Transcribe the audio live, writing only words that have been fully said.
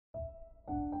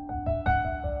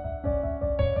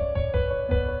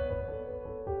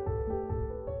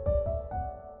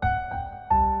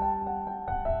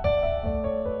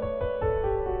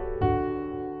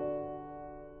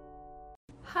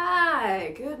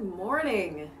Good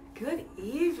morning, good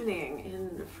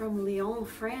evening from Lyon,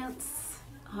 France.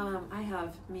 I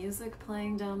have music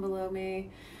playing down below me.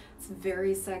 It's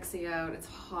very sexy out, it's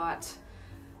hot.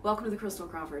 Welcome to the Christel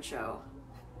Crawford Show.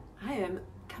 I am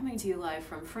coming to you live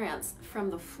from France, from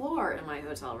the floor in my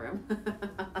hotel room.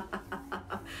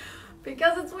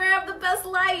 Because it's where I have the best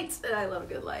light, and I love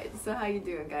good light. So how you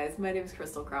doing, guys? My name is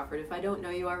Christel Crawford. If I don't know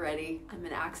you already, I'm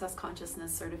an Access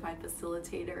Consciousness Certified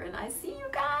Facilitator, and I see you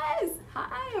guys.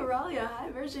 Hi, Aurelia. Hi,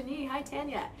 Virginie. Hi,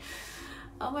 Tanya.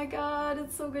 Oh my God,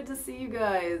 it's so good to see you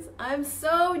guys. I'm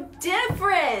so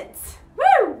different.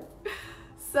 Woo!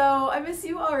 So I miss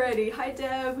you already. Hi,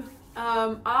 Deb.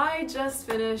 I just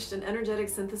finished an energetic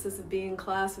synthesis of being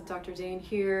class with Dr. Dane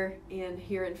here in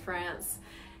France.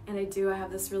 And I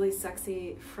have this really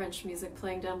sexy French music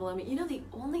playing down below me. You know, the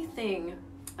only thing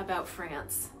about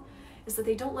France is that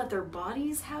they don't let their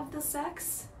bodies have the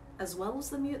sex as well as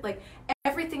the music. Like,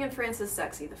 everything in France is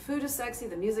sexy. The food is sexy,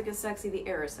 the music is sexy, the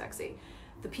air is sexy.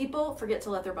 The people forget to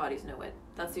let their bodies know it.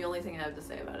 That's the only thing I have to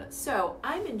say about it. So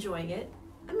I'm enjoying it.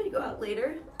 I'm gonna go out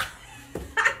later.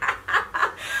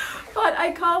 But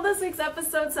I called this week's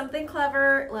episode something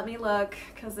clever. Let me look,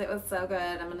 because it was so good.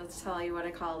 I'm gonna tell you what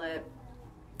I called it.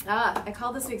 I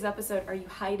called this week's episode, Are You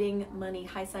Hiding Money?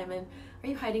 Hi, Simon. Are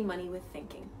you hiding money with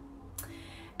thinking?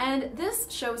 And this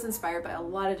show was inspired by a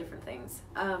lot of different things,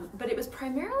 but it was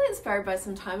primarily inspired by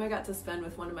some time I got to spend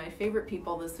with one of my favorite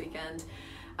people this weekend.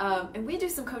 And we do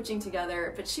some coaching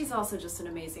together, but she's also just an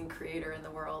amazing creator in the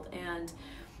world. And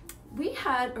we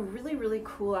had a really, really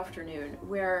cool afternoon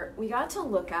where we got to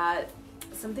look at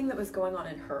something that was going on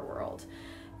in her world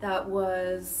that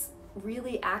was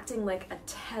really acting like a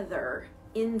tether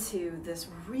into this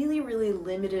really, really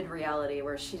limited reality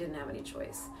where she didn't have any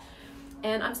choice.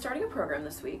 And I'm starting a program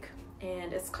this week,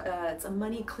 and it's a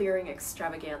money clearing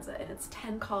extravaganza, and it's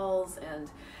 10 calls, and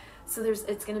so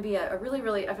it's going to be a really,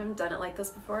 really, I haven't done it like this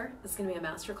before. It's going to be a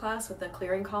masterclass with a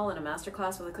clearing call and a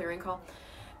masterclass with a clearing call,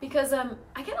 because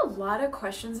I get a lot of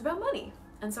questions about money,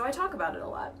 and so I talk about it a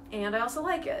lot, and I also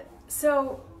like it.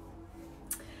 So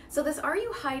this Are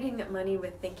You Hiding Money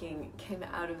with Thinking came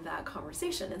out of that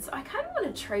conversation. And so I kind of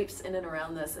want to traipse in and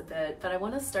around this a bit, but I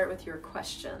want to start with your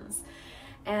questions.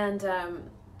 And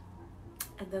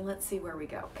then let's see where we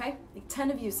go, okay?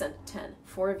 10 of you sent 10.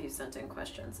 4 of you sent in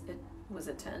questions. Was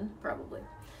it 10? Probably.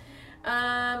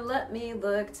 Let me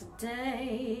look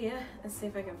today. Let's see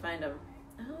if I can find them.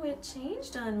 Oh, it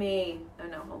changed on me. Oh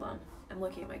no, hold on. I'm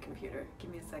looking at my computer.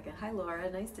 Give me a second. Hi, Laura.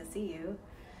 Nice to see you.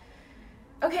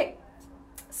 Okay.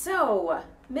 So,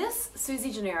 Miss Susie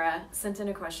Genera sent in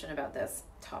a question about this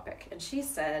topic, and she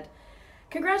said,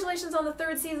 congratulations on the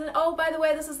 3rd season. Oh, by the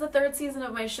way, this is the 3rd season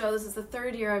of my show. This is the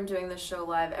 3rd year I'm doing this show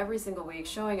live every single week,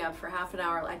 showing up for half an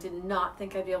hour. I did not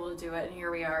think I'd be able to do it, and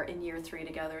here we are in year 3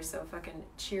 together. So fucking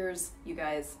cheers, you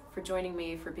guys, for joining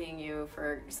me, for being you,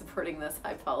 for supporting this.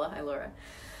 Hi, Paula. Hi, Laura.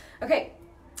 Okay,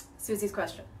 Susie's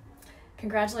question.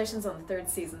 Congratulations on the 3rd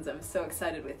seasons. I'm so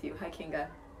excited with you. Hi, Kinga.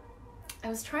 I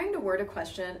was trying to word a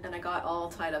question and I got all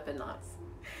tied up in knots.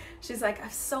 She's like, I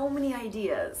have so many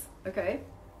ideas, okay?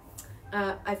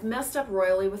 I've messed up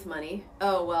royally with money.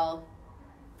 Oh, well,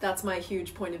 that's my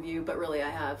huge point of view, but really I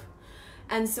have.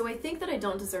 And so I think that I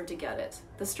don't deserve to get it.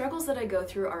 The struggles that I go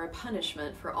through are a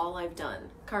punishment for all I've done.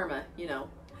 Karma, you know.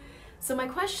 So my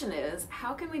question is,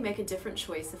 how can we make a different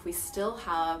choice if we still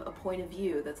have a point of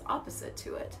view that's opposite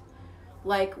to it?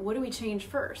 Like, what do we change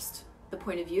first? The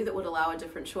point of view that would allow a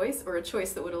different choice, or a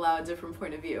choice that would allow a different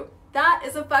point of view? That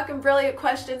is a fucking brilliant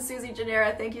question, Susie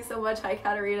Genera. Thank you so much. Hi,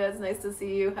 Katarina. It's nice to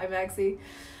see you. Hi, Maxie.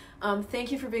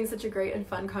 Thank you for being such a great and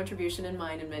fun contribution in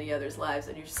mine and many others' lives,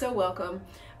 and you're so welcome.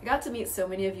 I got to meet so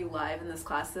many of you live in this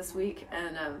class this week,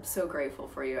 and I'm so grateful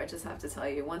for you. I just have to tell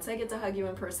you, once I get to hug you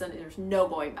in person, there's no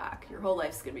going back. Your whole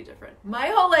life's gonna be different. My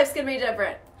whole life's gonna be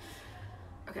different.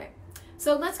 Okay.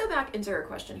 So let's go back into her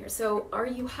question here. So, are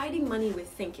you hiding money with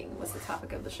thinking was the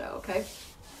topic of the show, okay?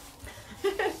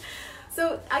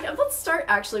 So let's start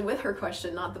actually with her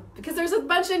question, because there's a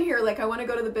bunch in here, like I want to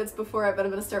go to the bits before it, but I'm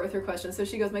going to start with her question. So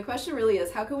she goes, my question really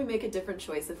is, how can we make a different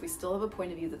choice if we still have a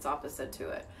point of view that's opposite to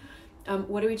it?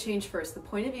 What do we change first? The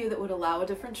point of view that would allow a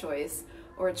different choice,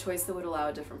 or a choice that would allow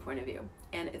a different point of view?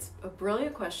 And it's a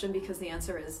brilliant question because the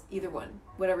answer is either one,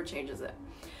 whatever changes it.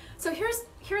 So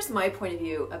here's my point of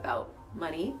view about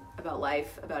money, about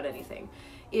life, about anything,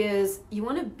 is you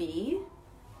want to be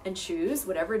and choose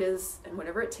whatever it is and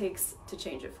whatever it takes to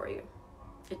change it for you.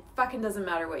 It fucking doesn't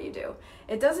matter what you do.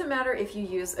 It doesn't matter if you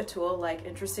use a tool like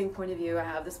interesting point of view. I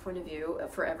have this point of view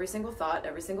for every single thought,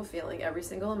 every single feeling, every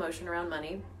single emotion around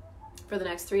money for the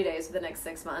next 3 days, for the next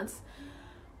 6 months.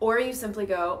 Or you simply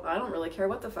go, I don't really care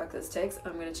what the fuck this takes.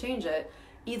 I'm going to change it.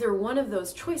 either one of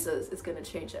those choices is going to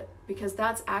change it, because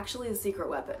that's actually the secret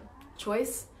weapon.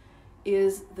 Choice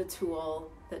is the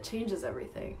tool that changes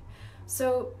everything.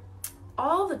 So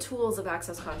all the tools of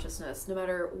access consciousness, no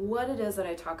matter what it is that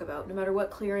I talk about, no matter what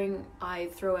clearing I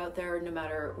throw out there, no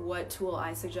matter what tool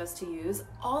I suggest to use,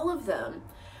 all of them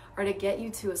are to get you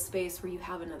to a space where you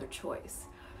have another choice.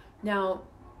 Now,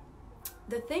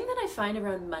 the thing that I find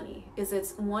around money is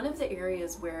it's one of the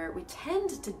areas where we tend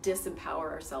to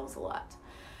disempower ourselves a lot.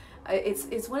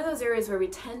 It's one of those areas where we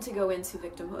tend to go into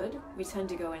victimhood, we tend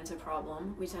to go into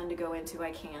problem, we tend to go into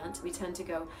I can't, we tend to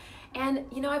go, and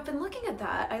you know, I've been looking at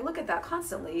that, I look at that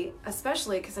constantly,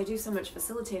 especially because I do so much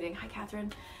facilitating. Hi,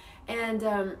 Catherine. And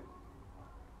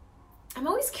I'm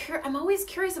always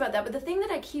curious about that, but the thing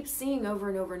that I keep seeing over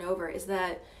and over and over is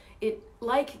that it,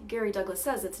 like Gary Douglas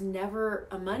says, it's never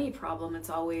a money problem,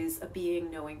 it's always a being,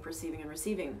 knowing, perceiving, and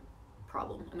receiving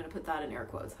problem. I'm going to put that in air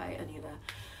quotes. Hi, Anita.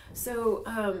 So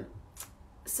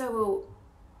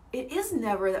it is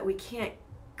never that we can't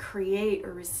create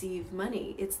or receive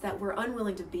money. It's that we're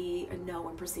unwilling to be and know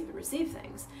and perceive and receive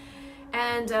things.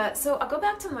 And so I'll go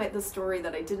back to the story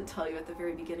that I didn't tell you at the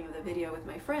very beginning of the video with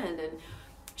my friend. And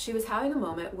she was having a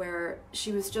moment where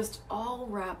she was just all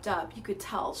wrapped up. You could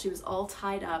tell she was all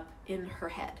tied up in her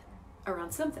head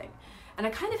around something. And I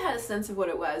kind of had a sense of what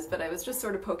it was, but I was just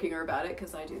sort of poking her about it,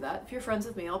 because I do that. If you're friends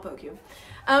with me, I'll poke you.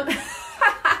 Because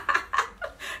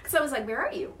I was like, where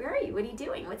are you? Where are you? What are you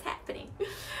doing? What's happening?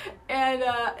 And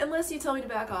unless you tell me to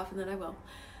back off, and then I will.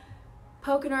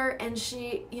 Poking her, and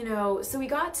she, you know, so we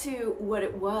got to what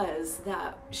it was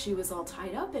that she was all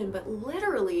tied up in, but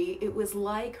literally it was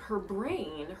like her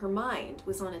brain, her mind,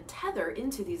 was on a tether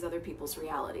into these other people's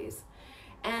realities.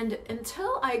 And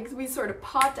until we sort of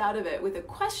popped out of it with a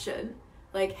question,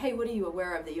 like, hey, what are you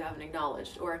aware of that you haven't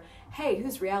acknowledged? Or, hey,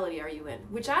 whose reality are you in?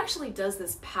 Which actually does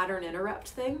this pattern interrupt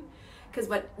thing. Because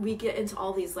what we get into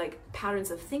all these like patterns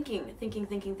of thinking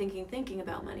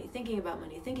about money, thinking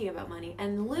about money.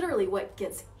 And literally what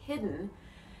gets hidden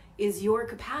is your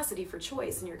capacity for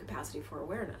choice and your capacity for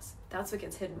awareness. That's what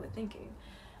gets hidden with thinking.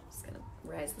 I'm just going to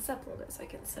rise this up a little bit so I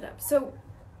can sit up. So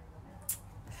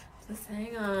just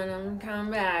hang on, I'm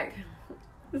coming back.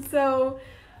 So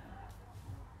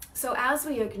as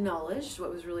we acknowledged what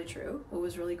was really true, what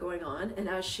was really going on, and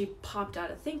as she popped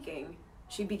out of thinking,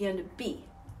 she began to be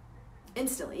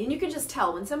instantly. And you can just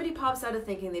tell when somebody pops out of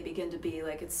thinking, they begin to be,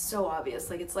 like, it's so obvious.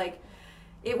 Like, it's like,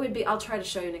 it would be, I'll try to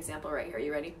show you an example right here.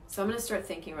 You ready? So I'm going to start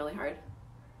thinking really hard.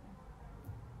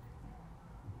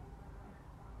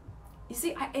 You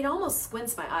see, it almost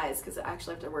squints my eyes because I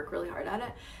actually have to work really hard at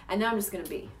it. And now I'm just going to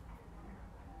be.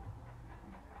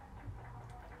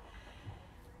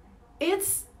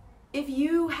 If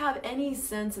you have any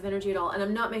sense of energy at all, and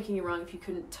I'm not making you wrong if you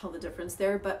couldn't tell the difference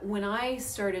there, but when I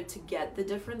started to get the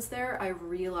difference there, I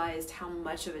realized how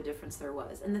much of a difference there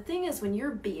was. And the thing is, when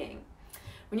you're being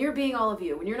all of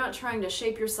you, when you're not trying to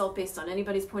shape yourself based on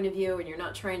anybody's point of view, and you're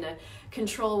not trying to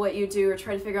control what you do or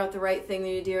try to figure out the right thing that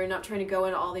you do, or not trying to go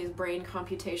into all these brain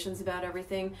computations about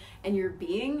everything, and you're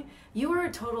being, you are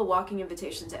a total walking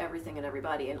invitation to everything and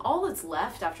everybody. And all that's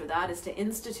left after that is to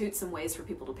institute some ways for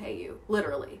people to pay you,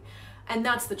 literally. And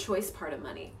that's the choice part of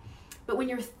money. But when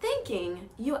you're thinking,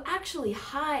 you actually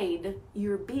hide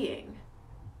your being.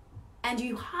 And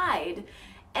you hide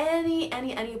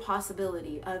any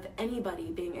possibility of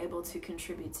anybody being able to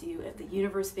contribute to you, of the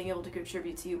universe being able to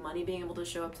contribute to you, money being able to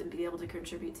show up and be able to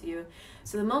contribute to you.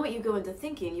 So the moment you go into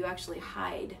thinking, you actually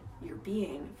hide your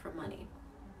being from money.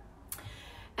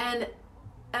 And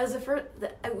as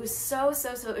it was so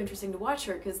interesting to watch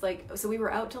her, because so we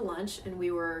were out to lunch, and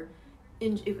we were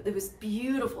it was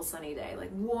beautiful sunny day, like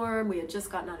warm. We had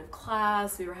just gotten out of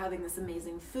class. We were having this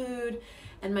amazing food,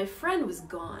 and my friend was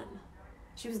gone.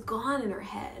 She was gone in her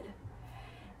head.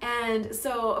 And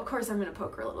so, of course, I'm going to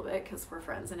poke her a little bit because we're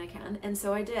friends and I can. And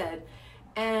so I did.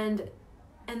 And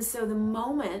so the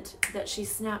moment that she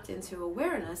snapped into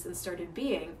awareness and started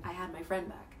being, I had my friend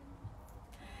back.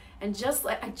 And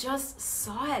I just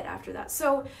saw it after that.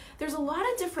 So there's a lot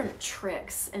of different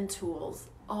tricks and tools,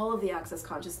 all of the access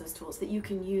consciousness tools that you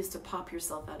can use to pop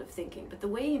yourself out of thinking. But the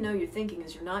way you know you're thinking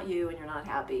is you're not you and you're not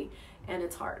happy, and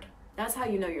it's hard. That's how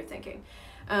you know you're thinking.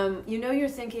 You know you're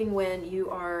thinking when you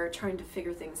are trying to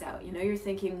figure things out. You know you're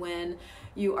thinking when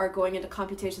you are going into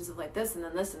computations of like this and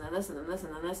then this and then this and then this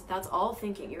and then this. That's all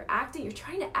thinking. You're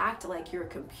trying to act like you're a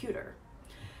computer.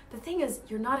 The thing is,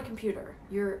 you're not a computer.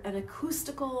 You're an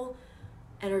acoustical,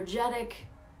 energetic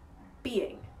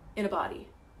being in a body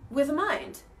with a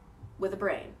mind, with a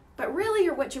brain. But really,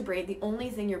 the only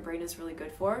thing your brain is really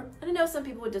good for, and I know some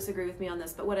people would disagree with me on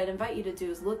this, but what I'd invite you to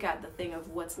do is look at the thing of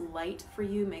what's light for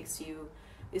you makes you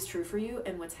is true for you,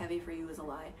 and what's heavy for you is a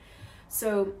lie.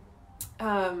 So,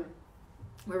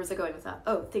 where was I going with that?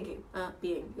 Oh, thinking,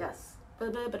 being, yes.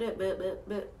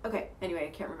 Okay, anyway, I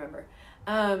can't remember.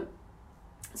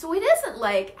 So it isn't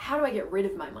like, how do I get rid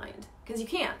of my mind? Because you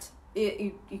can't.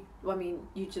 It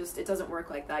doesn't work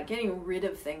like that. Getting rid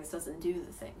of things doesn't do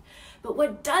the thing. But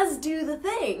what does do the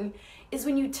thing is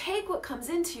when you take what comes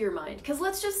into your mind, because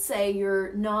let's just say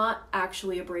you're not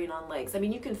actually a brain on legs. I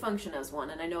mean, you can function as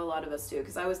one, and I know a lot of us do,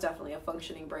 because I was definitely a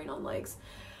functioning brain on legs,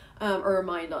 or a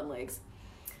mind on legs.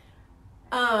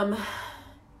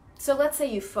 So let's say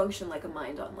you function like a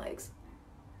mind on legs.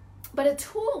 But a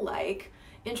tool like,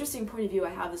 interesting point of view, I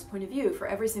have this point of view, for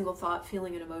every single thought,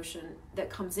 feeling, and emotion that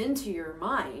comes into your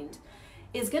mind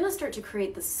is going to start to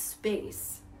create the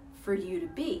space for you to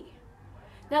be.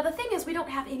 Now, the thing is, we don't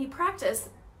have any practice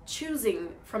choosing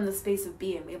from the space of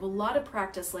being. We have a lot of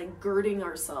practice like girding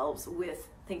ourselves with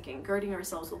thinking, girding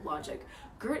ourselves with logic,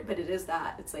 but it is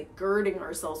that. It's like girding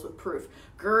ourselves with proof,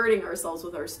 girding ourselves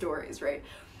with our stories, right?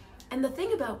 And the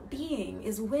thing about being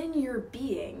is when you're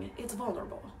being, it's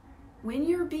vulnerable. When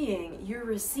you're being, you're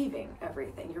receiving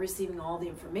everything. You're receiving all the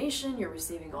information, you're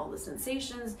receiving all the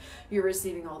sensations, you're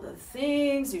receiving all the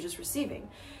things, you're just receiving.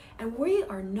 And we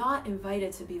are not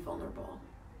invited to be vulnerable.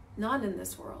 Not in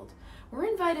this world. We're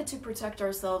invited to protect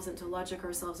ourselves and to logic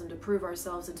ourselves and to prove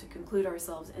ourselves and to conclude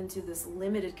ourselves into this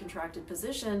limited, contracted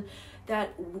position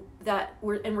that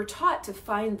we're taught to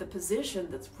find the position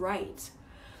that's right.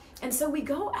 And so we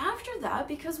go after that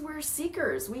because we're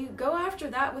seekers. We go after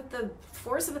that with the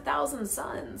force of 1,000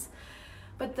 suns.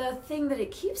 But the thing that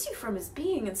it keeps you from is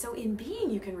being. And so in being,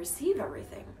 you can receive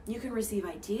everything. You can receive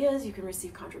ideas. You can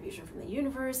receive contribution from the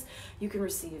universe. You can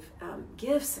receive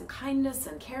gifts and kindness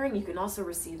and caring. You can also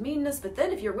receive meanness. But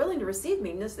then if you're willing to receive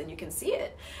meanness, then you can see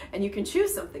it. And you can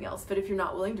choose something else. But if you're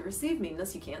not willing to receive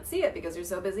meanness, you can't see it because you're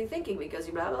so busy thinking, because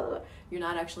you're blah, blah, blah. You're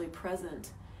not actually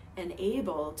present and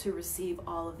able to receive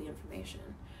all of the information.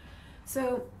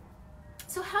 So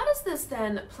how does this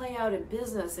then play out in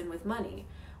business and with money?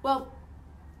 Well,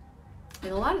 in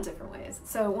a lot of different ways.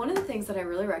 So one of the things that I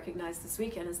really recognized this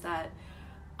weekend is that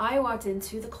I walked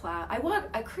into the class,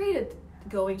 I created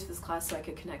going to this class so I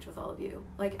could connect with all of you.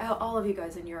 Like all of you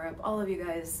guys in Europe, all of you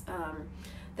guys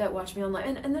that watch me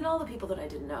online, and then all the people that I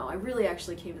didn't know. I really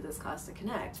actually came to this class to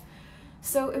connect.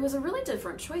 So it was a really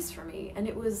different choice for me, and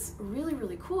it was really,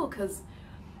 really cool because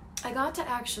I got to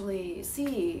actually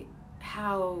see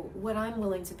how what I'm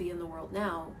willing to be in the world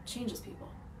now changes people.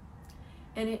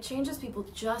 And it changes people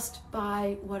just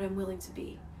by what I'm willing to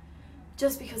be.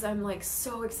 Just because I'm like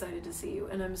so excited to see you,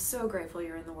 and I'm so grateful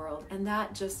you're in the world, and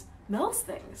that just melts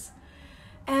things.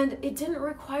 And it didn't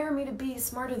require me to be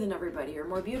smarter than everybody, or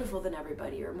more beautiful than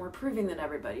everybody, or more proving than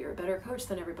everybody, or a better coach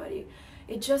than everybody.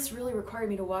 It just really required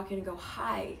me to walk in and go,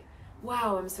 hi,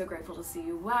 wow, I'm so grateful to see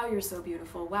you. Wow, you're so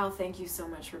beautiful. Wow, thank you so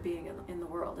much for being in the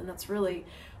world. And that's really,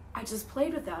 I just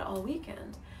played with that all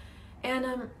weekend.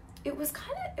 And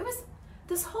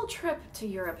this whole trip to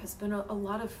Europe has been a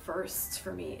lot of firsts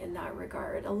for me in that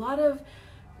regard. A lot of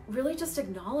really just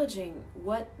acknowledging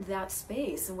what that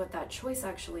space and what that choice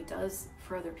actually does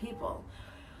for other people,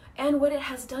 and what it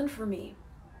has done for me,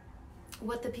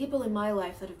 what the people in my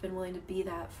life that have been willing to be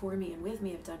that for me and with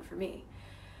me have done for me.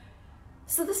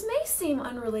 So this may seem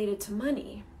unrelated to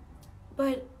money,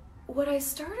 but what I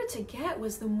started to get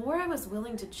was the more I was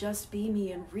willing to just be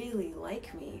me and really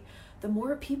like me, the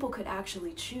more people could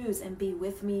actually choose and be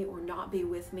with me or not be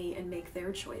with me and make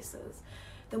their choices.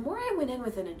 The more I went in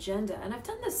with an agenda, and I've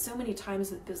done this so many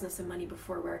times with business and money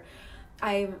before, where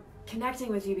I'm connecting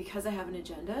with you because I have an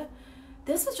agenda.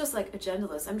 This was just like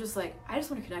agendaless. I'm just like, I just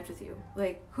want to connect with you.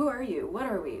 Like, who are you? What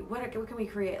are we? What can we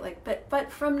create? Like, but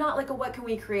from not like a what can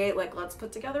we create? Like, let's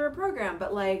put together a program.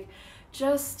 But like,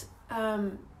 just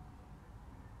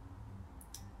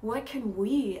what can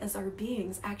we as our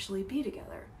beings actually be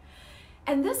together?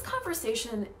 And this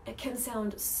conversation, it can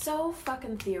sound so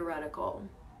fucking theoretical.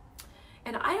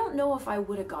 And I don't know if I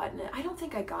would have gotten it. I don't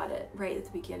think I got it right at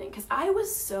the beginning because I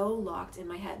was so locked in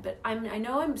my head. But I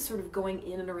know I'm sort of going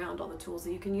in and around all the tools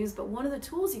that you can use, but one of the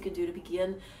tools you can do to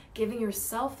begin giving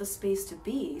yourself the space to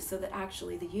be so that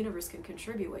actually the universe can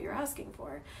contribute what you're asking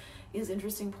for is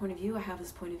interesting point of view. I have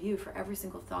this point of view for every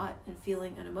single thought and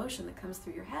feeling and emotion that comes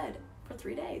through your head for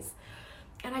 3 days.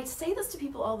 And I say this to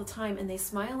people all the time, and they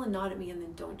smile and nod at me and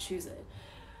then don't choose it.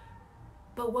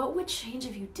 But what would change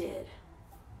if you did?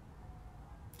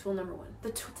 Tool number one.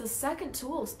 The second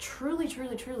tool truly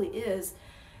is,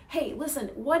 hey, listen,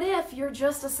 what if you're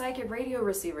just a psychic radio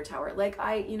receiver tower? Like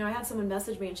I had someone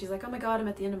message me and she's like, oh my God, I'm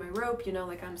at the end of my rope,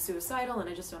 like I'm suicidal and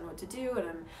I just don't know what to do and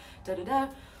I'm da-da-da.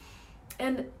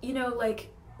 And, like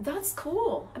that's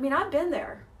cool. I mean, I've been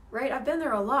there, right? I've been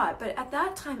there a lot, but at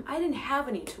that time I didn't have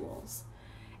any tools.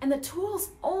 And the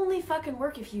tools only fucking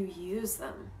work if you use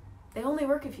them. They only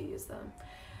work if you use them.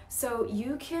 So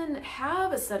you can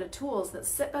have a set of tools that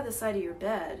sit by the side of your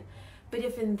bed, but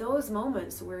if in those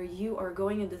moments where you are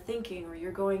going into thinking, or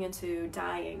you're going into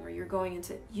dying, or you're going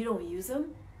into, you don't use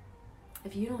them,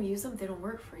 if you don't use them, they don't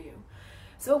work for you.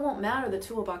 So it won't matter the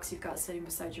toolbox you've got sitting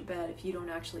beside your bed if you don't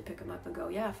actually pick them up and go,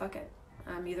 yeah, fuck it.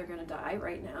 I'm either going to die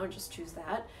right now and just choose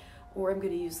that, or I'm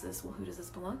going to use this. Well, who does this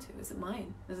belong to? Is it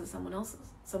mine? Is it someone else's?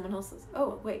 Someone else's.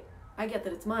 Oh, wait, I get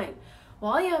that it's mine.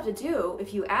 Well, all you have to do,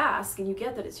 if you ask and you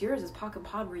get that it's yours, is pock and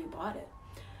pod where you bought it.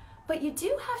 But you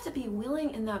do have to be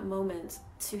willing in that moment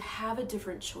to have a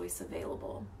different choice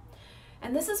available.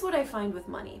 And this is what I find with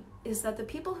money, is that the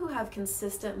people who have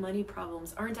consistent money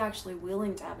problems aren't actually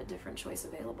willing to have a different choice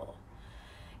available.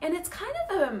 And it's kind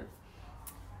of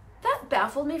that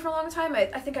baffled me for a long time. I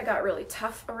think I got really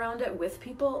tough around it with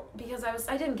people because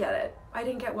I didn't get it. I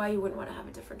didn't get why you wouldn't want to have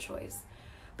a different choice.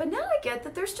 But now I get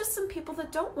that there's just some people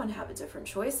that don't want to have a different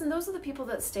choice, and those are the people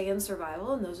that stay in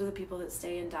survival, and those are the people that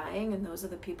stay in dying, and those are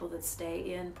the people that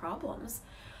stay in problems.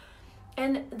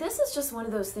 And this is just one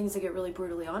of those things to get really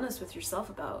brutally honest with yourself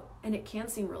about, and it can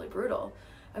seem really brutal,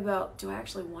 about, do I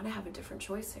actually want to have a different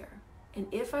choice here? And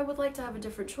if I would like to have a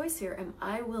different choice here, am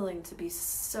I willing to be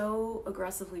so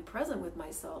aggressively present with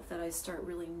myself that I start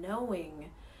really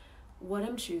knowing what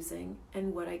I'm choosing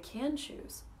and what I can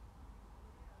choose?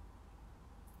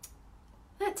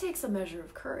 That takes a measure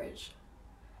of courage,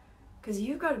 because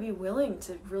you've got to be willing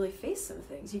to really face some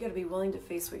things. You've got to be willing to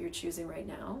face what you're choosing right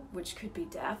now, which could be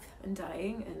death and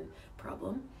dying and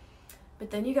problem. But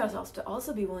then you got to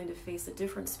also be willing to face a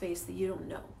different space that you don't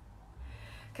know.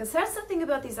 Because that's the thing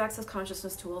about these access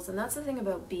consciousness tools, and that's the thing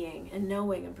about being and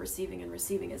knowing and perceiving and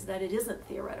receiving, is that it isn't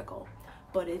theoretical,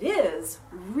 but it is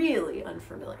really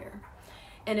unfamiliar.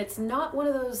 And it's not one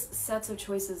of those sets of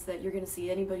choices that you're going to see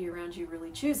anybody around you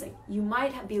really choosing. You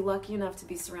might be lucky enough to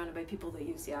be surrounded by people that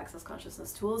use the access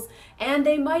consciousness tools, and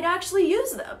they might actually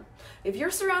use them. If you're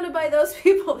surrounded by those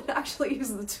people that actually use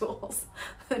the tools,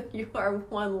 then you are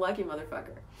one lucky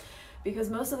motherfucker. Because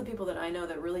most of the people that I know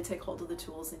that really take hold of the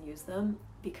tools and use them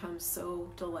become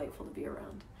so delightful to be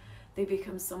around. They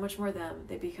become so much more them.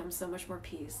 They become so much more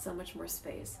peace, so much more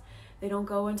space. They don't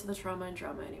go into the trauma and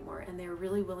drama anymore, and they're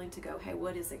really willing to go, hey,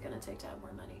 what is it going to take to have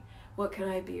more money? What can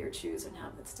I be or choose and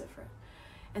have that's different?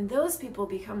 And those people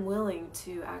become willing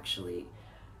to actually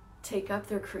take up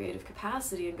their creative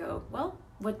capacity and go, well,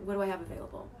 what do I have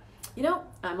available? You know,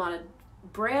 I'm on a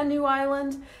brand new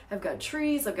island. I've got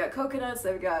trees, I've got coconuts,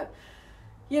 I've got,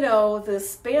 you know,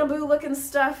 this bamboo looking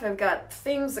stuff. I've got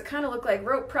things that kind of look like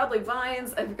rope, probably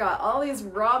vines. I've got all these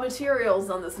raw materials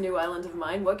on this new island of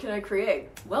mine. What can I create?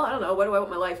 Well, I don't know. What do I want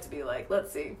my life to be like?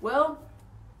 Let's see. Well,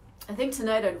 I think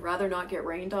tonight I'd rather not get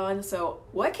rained on. So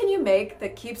what can you make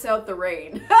that keeps out the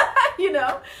rain? You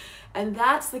know? And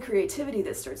that's the creativity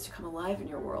that starts to come alive in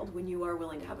your world when you are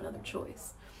willing to have another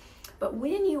choice. But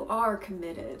when you are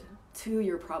committed to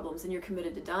your problems, and you're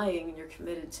committed to dying, and you're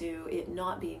committed to it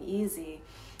not being easy,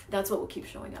 that's what will keep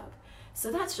showing up.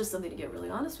 So that's just something to get really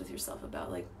honest with yourself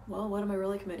about, like, well, what am I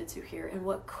really committed to here, and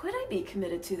what could I be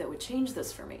committed to that would change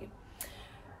this for me?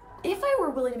 If I were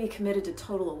willing to be committed to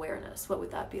total awareness, what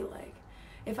would that be like?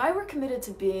 If I were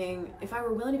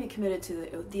willing to be committed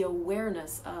to the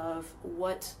awareness of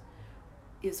what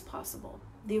is possible,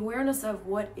 the awareness of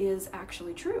what is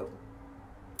actually true.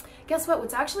 Guess what?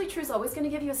 What's actually true is always going to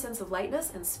give you a sense of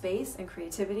lightness and space and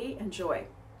creativity and joy.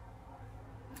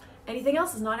 Anything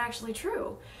else is not actually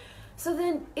true. So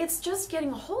then it's just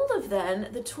getting a hold of then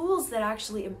the tools that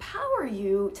actually empower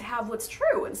you to have what's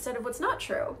true instead of what's not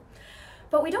true.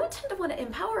 But we don't tend to want to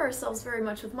empower ourselves very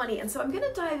much with money. And so I'm going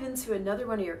to dive into another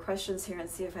one of your questions here and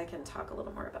see if I can talk a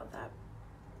little more about that.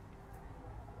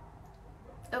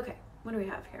 Okay, what do we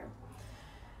have here?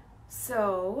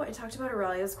 So I talked about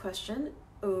Aurelia's question.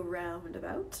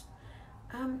 Roundabout.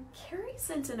 Carrie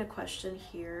sent in a question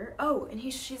here. Oh, and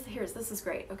she's here. This is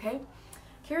great. Okay.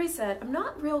 Carrie said, I'm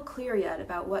not real clear yet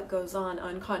about what goes on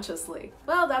unconsciously.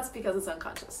 Well, that's because it's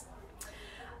unconscious.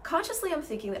 Consciously, I'm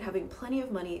thinking that having plenty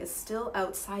of money is still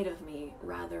outside of me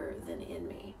rather than in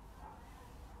me.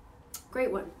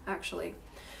 Great one, actually.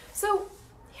 So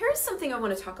here's something I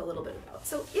want to talk a little bit about.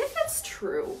 So if it's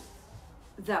true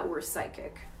that we're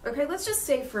psychic, okay, let's just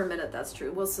say for a minute that's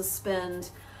true. We'll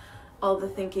suspend all the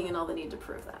thinking and all the need to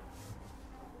prove that.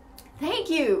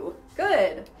 Thank you.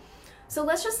 Good. So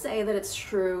let's just say that it's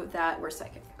true that we're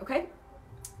psychic, okay?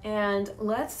 And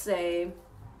let's say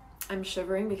I'm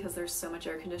shivering because there's so much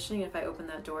air conditioning. If I open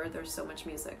that door, there's so much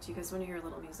music. Do you guys want to hear a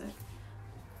little music?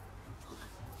 Hold on.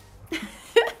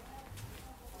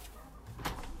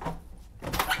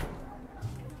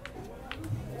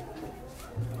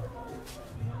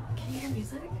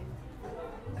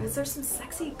 because there's some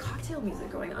sexy cocktail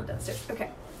music going on downstairs. Okay.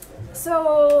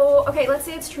 So, okay, let's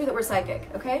say it's true that we're psychic,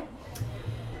 okay?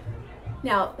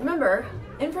 Now, remember,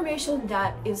 information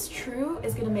that is true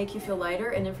is going to make you feel lighter,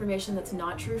 and information that's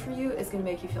not true for you is going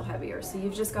to make you feel heavier. So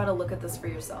you've just got to look at this for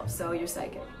yourself. So you're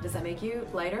psychic. Does that make you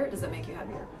lighter? Does that make you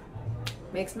heavier?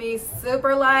 Makes me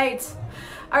super light.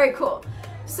 All right, cool.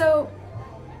 So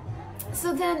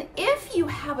then if you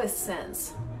have a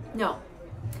sense,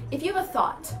 if you have a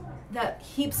thought that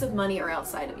heaps of money are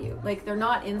outside of you, like they're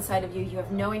not inside of you, you have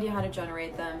no idea how to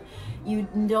generate them, you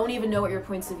don't even know what your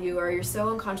points of view are, you're so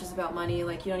unconscious about money,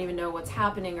 like you don't even know what's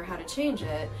happening or how to change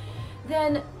it,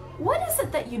 then what is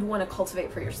it that you'd want to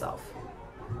cultivate for yourself?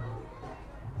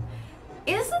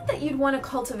 Is it that you'd want to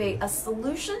cultivate a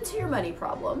solution to your money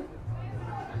problem?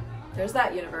 There's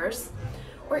that universe.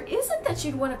 Or is it that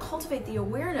you'd want to cultivate the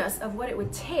awareness of what it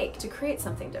would take to create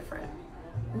something different?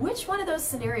 Which one of those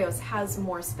scenarios has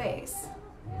more space?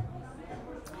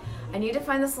 I need to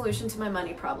find the solution to my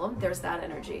money problem. There's that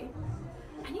energy.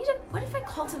 What if I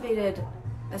cultivated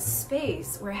a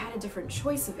space where I had a different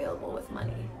choice available with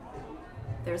money?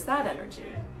 There's that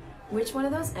energy. Which one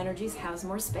of those energies has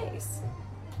more space?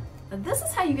 And this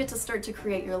is how you get to start to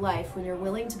create your life when you're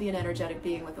willing to be an energetic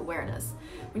being with awareness.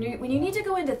 When you need to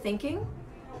go into thinking,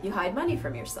 you hide money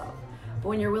from yourself. But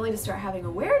when you're willing to start having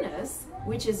awareness,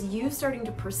 which is you starting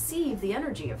to perceive the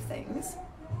energy of things,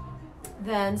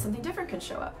 then something different can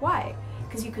show up. Why?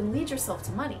 Because you can lead yourself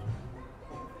to money.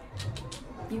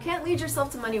 You can't lead yourself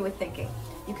to money with thinking.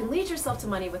 You can lead yourself to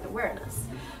money with awareness.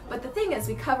 But the thing is,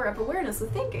 we cover up awareness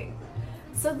with thinking.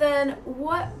 So then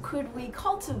what could we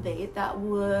cultivate that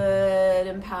would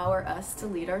empower us to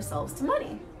lead ourselves to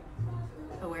money?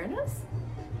 Awareness?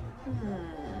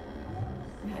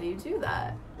 How do you do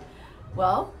that?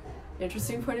 Well,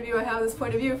 interesting point of view. I have this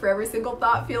point of view for every single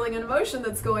thought, feeling, and emotion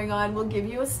that's going on will give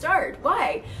you a start.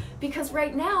 Why? Because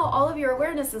right now, all of your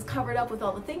awareness is covered up with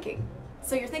all the thinking.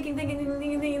 So you're thinking.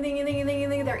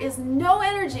 There is no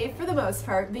energy, for the most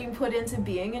part, being put into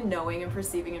being and knowing and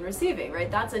perceiving and receiving,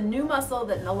 right? That's a new muscle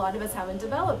that a lot of us haven't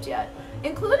developed yet,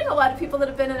 including a lot of people that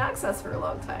have been in Access for a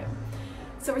long time.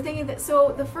 So we're thinking that,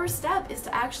 so the first step is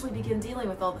to actually begin dealing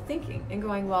with all the thinking and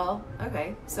going, well,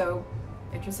 okay, so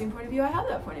interesting point of view, I have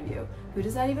that point of view. Who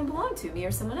does that even belong to, me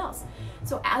or someone else?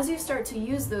 So as you start to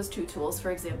use those two tools,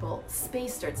 for example,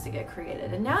 space starts to get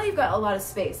created. And now you've got a lot of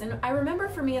space. And I remember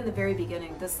for me in the very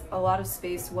beginning, a lot of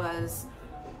space was,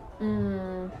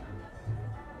 I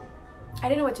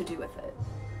didn't know what to do with it.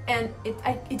 And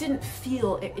it didn't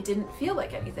feel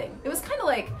like anything. It was kind of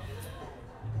like,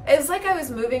 it was like I was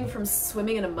moving from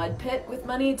swimming in a mud pit with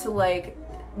money to like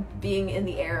being in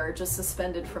the air, just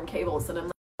suspended from cables. And I'm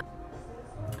like,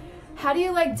 how do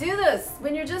you like do this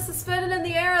when you're just suspended in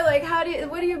the air? Like,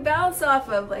 what do you bounce off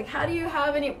of? Like, how do you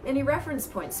have any reference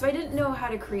points? So I didn't know how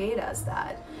to create as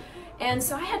that. And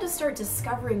so I had to start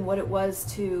discovering what it was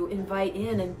to invite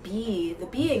in and be the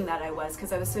being that I was,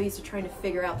 because I was so used to trying to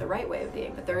figure out the right way of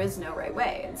being, but there is no right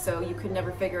way. And so you could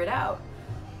never figure it out.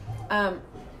 That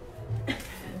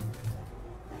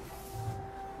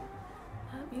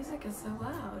music is so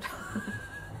loud.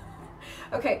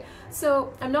 Okay,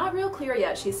 so I'm not real clear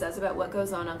yet, she says, about what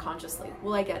goes on unconsciously.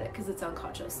 Well, I get it, because it's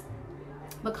unconscious.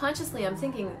 But consciously, I'm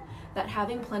thinking that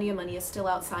having plenty of money is still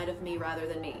outside of me rather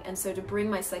than me. And so to bring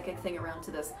my psychic thing around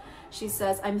to this, she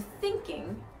says, I'm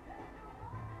thinking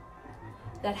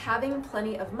that having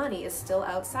plenty of money is still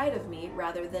outside of me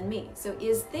rather than me. So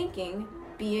is thinking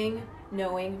being,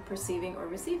 knowing, perceiving, or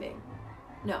receiving?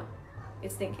 No,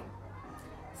 it's thinking.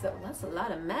 So that's a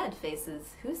lot of mad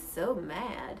faces. Who's so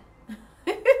mad?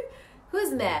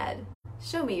 Who's mad?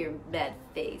 Show me your mad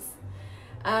face.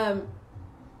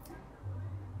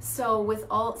 So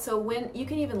when you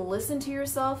can even listen to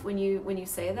yourself when you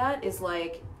say that, is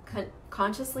like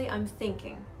consciously I'm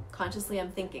thinking, consciously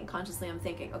I'm thinking, consciously I'm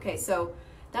thinking. Okay, so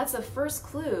that's a first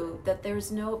clue that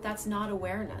that's not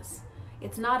awareness.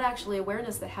 It's not actually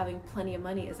awareness that having plenty of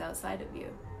money is outside of you.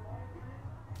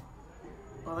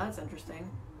 Well, that's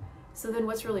interesting. So then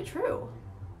what's really true?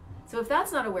 So if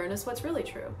that's not awareness, what's really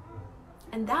true?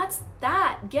 And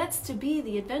that gets to be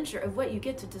the adventure of what you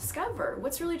get to discover.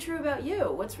 What's really true about you?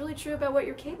 What's really true about what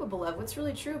you're capable of? What's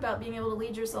really true about being able to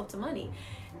lead yourself to money?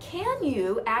 Can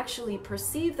you actually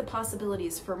perceive the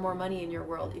possibilities for more money in your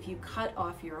world if you cut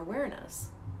off your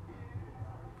awareness?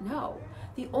 No.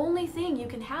 The only thing you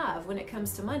can have when it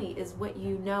comes to money is what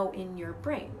you know in your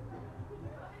brain,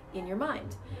 in your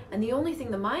mind. And the only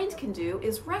thing the mind can do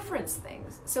is reference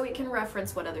things. So it can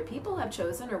reference what other people have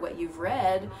chosen, or what you've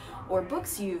read, or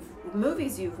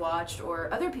movies you've watched, or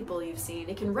other people you've seen.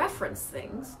 It can reference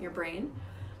things, your brain.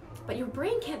 But your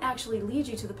brain can't actually lead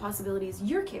you to the possibilities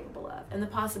you're capable of and the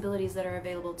possibilities that are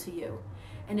available to you.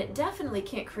 And it definitely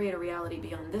can't create a reality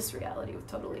beyond this reality with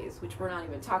total ease, which we're not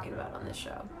even talking about on this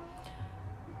show.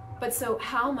 But so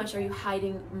how much are you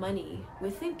hiding money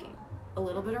with thinking? A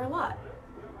little bit or a lot?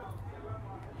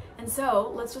 And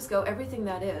so let's just go everything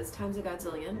that is times a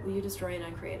godzillion. Will you destroy and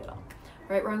uncreate it all?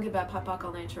 Right, wrong, good, bad, pop, pock,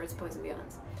 all nine shorts, poison,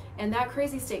 beyonds. And that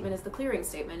crazy statement is the clearing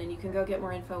statement, and you can go get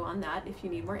more info on that if you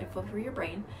need more info for your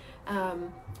brain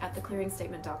at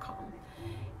theclearingstatement.com.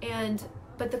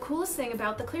 But the coolest thing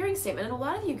about the clearing statement, and a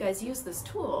lot of you guys use this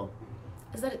tool,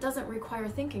 is that it doesn't require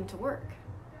thinking to work.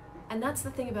 And that's the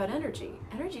thing about energy.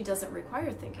 Energy doesn't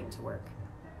require thinking to work.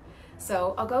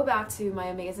 So I'll go back to my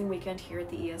amazing weekend here at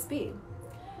the ESB.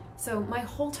 So my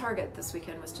whole target this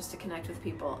weekend was just to connect with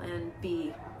people and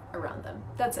be around them.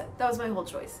 That's it. That was my whole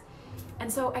choice.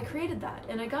 And so I created that,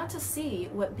 and I got to see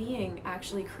what being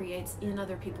actually creates in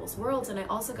other people's worlds, and I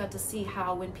also got to see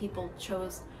how when people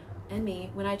chose, and me,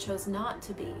 when I chose not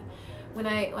to be, when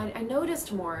I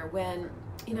noticed more when,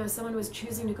 you know, someone was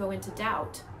choosing to go into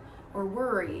doubt or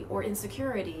worry or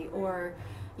insecurity or,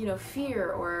 you know,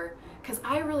 fear, or because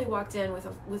I really walked in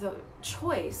with a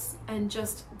choice and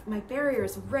just my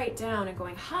barriers right down and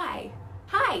going hi.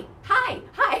 Hi, hi,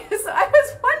 hi. So I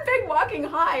was one big walking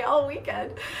high all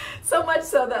weekend. So much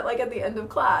so that like at the end of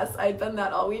class, I'd been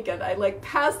that all weekend. I like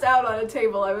passed out on a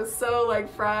table. I was so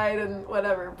like fried and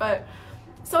whatever. But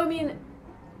so, I mean,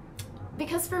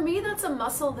 because for me, that's a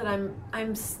muscle that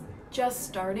I'm just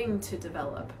starting to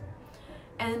develop.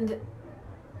 And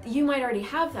you might already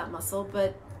have that muscle,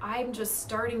 but I'm just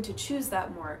starting to choose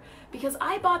that more because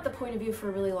I bought the point of view for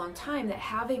a really long time that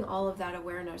having all of that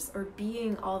awareness or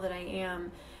being all that I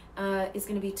am is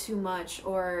going to be too much,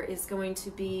 or is going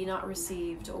to be not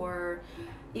received, or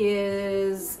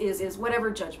is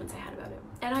whatever judgments I had about it.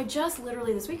 And I just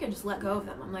literally this weekend just let go of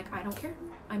them. I'm like, I don't care.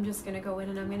 I'm just going to go in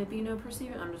and I'm going to be no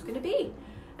perceiving. I'm just going to be.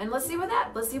 And let's see what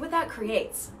that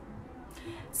creates.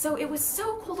 So it was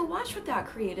so cool to watch what that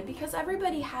created because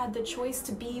everybody had the choice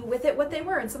to be with it what they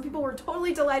were. And some people were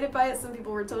totally delighted by it. Some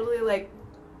people were totally like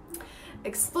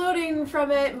exploding from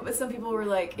it. Some people were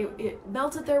like, it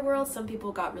melted their world. Some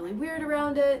people got really weird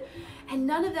around it. And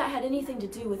none of that had anything to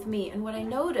do with me. And what I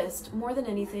noticed more than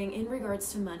anything in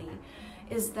regards to money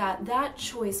is that that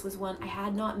choice was one I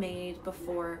had not made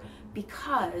before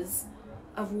because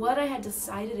of what I had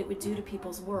decided it would do to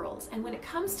people's worlds. And when it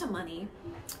comes to money,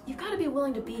 you've got to be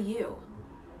willing to be you.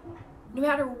 No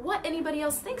matter what anybody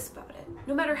else thinks about it,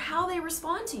 no matter how they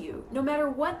respond to you, no matter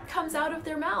what comes out of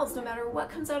their mouths, no matter what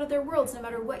comes out of their worlds, no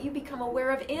matter what you become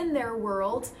aware of in their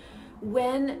world,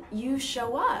 when you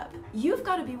show up, you've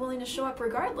got to be willing to show up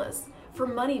regardless for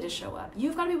money to show up.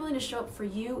 You've got to be willing to show up for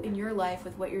you in your life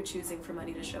with what you're choosing for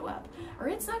money to show up, or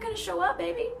it's not going to show up,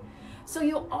 baby. So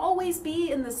you'll always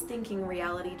be in this thinking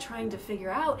reality trying to figure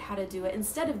out how to do it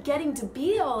instead of getting to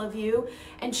be all of you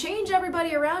and change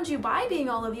everybody around you by being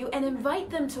all of you and invite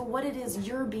them to what it is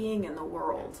you're being in the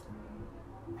world.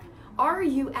 Are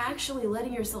you actually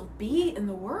letting yourself be in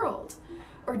the world?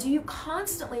 Or do you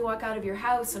constantly walk out of your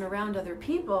house and around other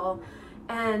people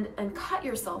and cut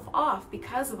yourself off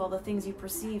because of all the things you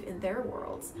perceive in their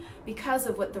worlds, because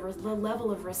of what the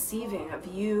level of receiving of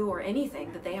you or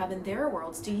anything that they have in their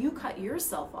worlds? Do you cut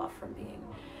yourself off from being?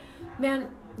 Man,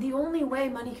 the only way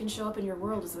money can show up in your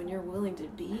world is when you're willing to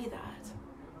be that.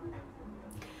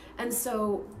 And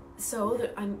so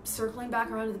I'm circling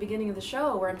back around to the beginning of the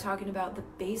show where I'm talking about the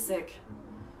basic,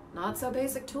 not so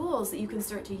basic tools that you can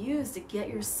start to use to get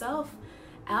yourself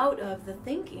out of the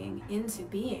thinking into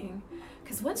being.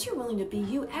 Because once you're willing to be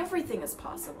you, everything is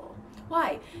possible.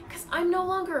 Why? Because I'm no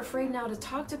longer afraid now to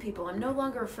talk to people. I'm no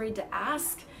longer afraid to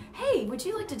ask, hey, would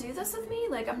you like to do this with me?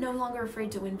 Like, I'm no longer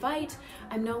afraid to invite.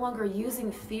 I'm no longer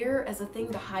using fear as a thing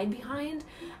to hide behind.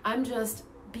 I'm just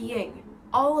being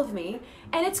all of me,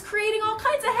 and it's creating all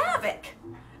kinds of havoc.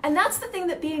 And that's the thing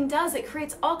that being does. It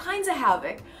creates all kinds of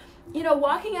havoc. You know,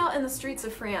 walking out in the streets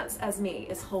of France as me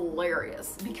is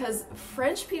hilarious because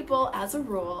French people, as a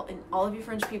rule, and all of you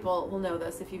French people will know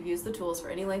this if you've used the tools for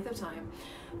any length of time,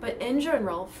 but in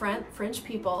general, French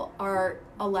people are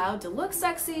allowed to look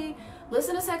sexy,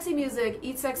 listen to sexy music,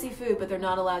 eat sexy food, but they're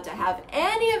not allowed to have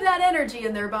any of that energy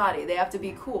in their body. They have to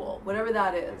be cool, whatever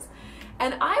that is.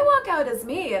 And I walk out as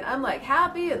me and I'm like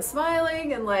happy and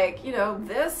smiling and like, you know,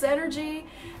 this energy.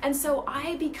 And so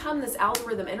I become this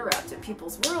algorithm interrupt in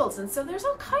people's worlds. And so there's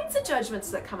all kinds of judgments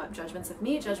that come up. Judgments of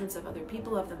me, judgments of other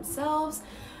people, of themselves,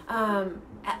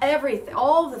 everything,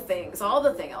 all the things, all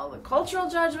the cultural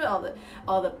judgment,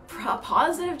 all the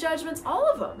positive judgments,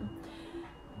 all of them.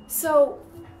 So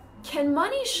can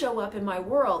money show up in my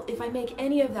world if I make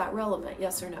any of that relevant?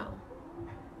 Yes or no?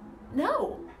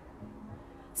 No.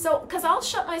 So, because I'll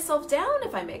shut myself down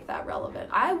if I make that relevant.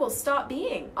 I'll stop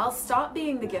being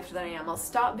the gift that I am. I'll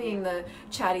stop being the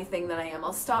chatty thing that I am.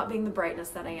 I'll stop being the brightness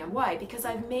that I am. Why? Because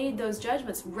I've made those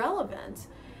judgments relevant.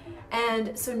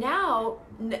 And so now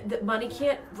the money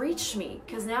can't reach me,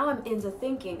 because now I'm into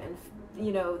thinking and,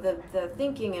 you know, the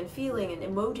thinking and feeling and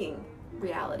emoting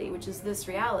reality, which is this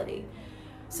reality.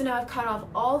 So now I've cut off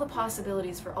all the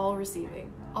possibilities for all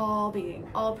receiving, all being,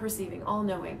 all perceiving, all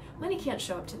knowing. Money can't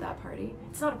show up to that party.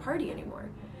 It's not a party anymore.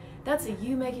 That's a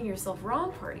you making yourself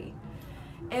wrong party.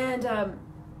 And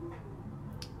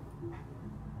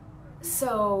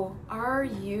so are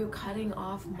you cutting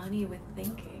off money with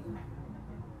thinking?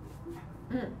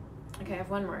 Okay, I have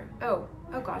one more. Oh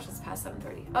gosh, it's past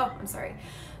 7:30. Oh, I'm sorry.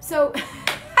 So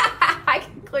I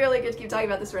can clearly keep talking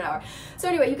about this for an hour. So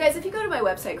anyway, you guys, if you go to my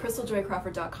website,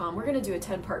 ChrystelJoyCrawford.com, we're going to do a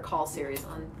 10-part call series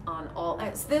on all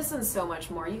this and so much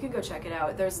more. You can go check it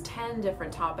out. There's 10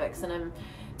 different topics, and I'm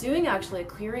doing actually a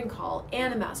clearing call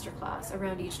and a masterclass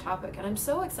around each topic, and I'm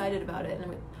so excited about it.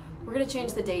 And we're going to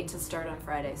change the date to start on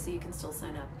Friday, so you can still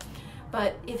sign up.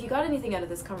 But if you got anything out of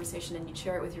this conversation and you'd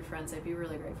share it with your friends, I'd be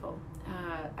really grateful.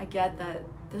 I get that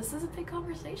this is a big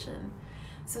conversation.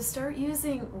 So start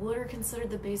using what are considered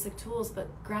the basic tools, but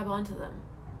grab onto them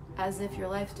as if your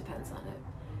life depends on it,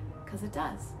 because it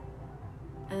does.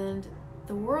 And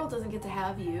the world doesn't get to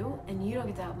have you, and you don't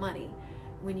get to have money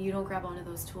when you don't grab onto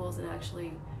those tools and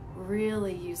actually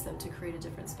really use them to create a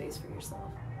different space for yourself.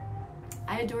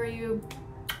 I adore you.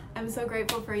 I'm so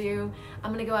grateful for you.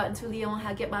 I'm gonna go out into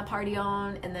Lyon, get my party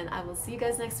on, and then I will see you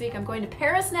guys next week. I'm going to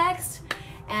Paris next,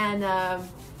 and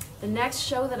the next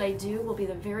show that I do will be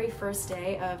the very first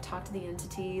day of Talk to the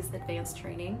Entities advanced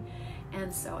training.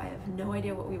 And so I have no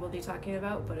idea what we will be talking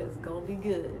about, but it's gonna be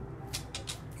good.